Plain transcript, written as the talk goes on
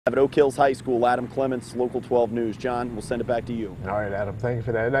At Oak Hills High School, Adam Clements, Local 12 News. John, we'll send it back to you. All right, Adam, thank you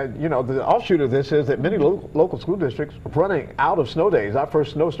for that. And, you know, the offshoot of this is that many local school districts are running out of snow days. Our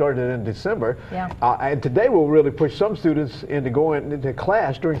first snow started in December. Yeah. And today will really push some students into going into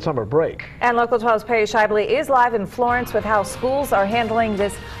class during summer break. And Local 12's Perry Schaible is live in Florence with how schools are handling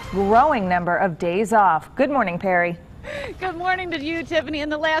this growing number of days off. Good morning, Perry. Good morning to you, Tiffany. In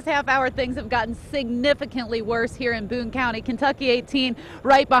the last half hour, things have gotten significantly worse here in Boone County. Kentucky 18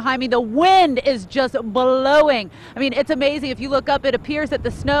 right behind me. The wind is just blowing. I mean, it's amazing. If you look up, it appears that the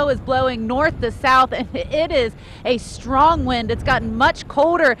snow is blowing north to south, and it is a strong wind. It's gotten much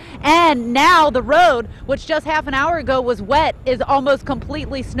colder, and now the road, which just half an hour ago was wet, is almost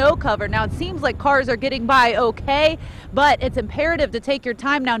completely snow covered. Now, it seems like cars are getting by okay, but it's imperative to take your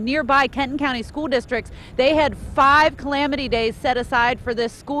time. Now, nearby Kenton County School Districts, they had 5 calamity days set aside for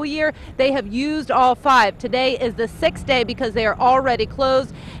this school year. They have used all 5. Today is the 6th day because they are already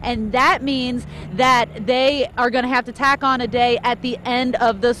closed, and that means that they are going to have to tack on a day at the end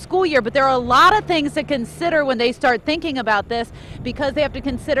of the school year. But there are a lot of things to consider when they start thinking about this, because they have to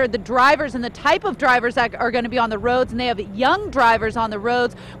consider the drivers and the type of drivers that are going to be on the roads, and they have young drivers on the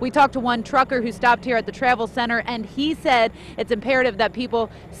roads. We talked to one trucker who stopped here at the travel center, and he said it's imperative that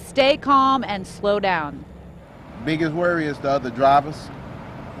people stay calm and slow down. Biggest worry is the other drivers,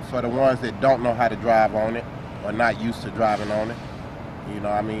 for the ones that don't know how to drive on it or not used to driving on it. You know,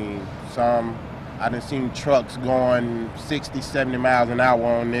 I mean, I done seen trucks going 60, 70 miles an hour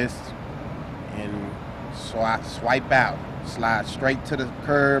on this, and so I swipe out, slide straight to the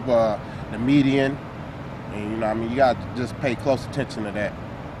curb or the median, and you know, I mean, you got to just pay close attention to that.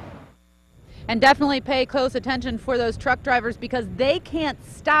 And definitely pay close attention for those truck drivers, because they can't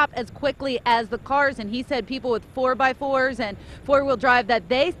stop as quickly as the cars. And he said people with 4x4s and 4-wheel drive, that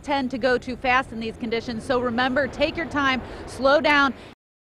they tend to go too fast in these conditions. So remember, take your time, slow down.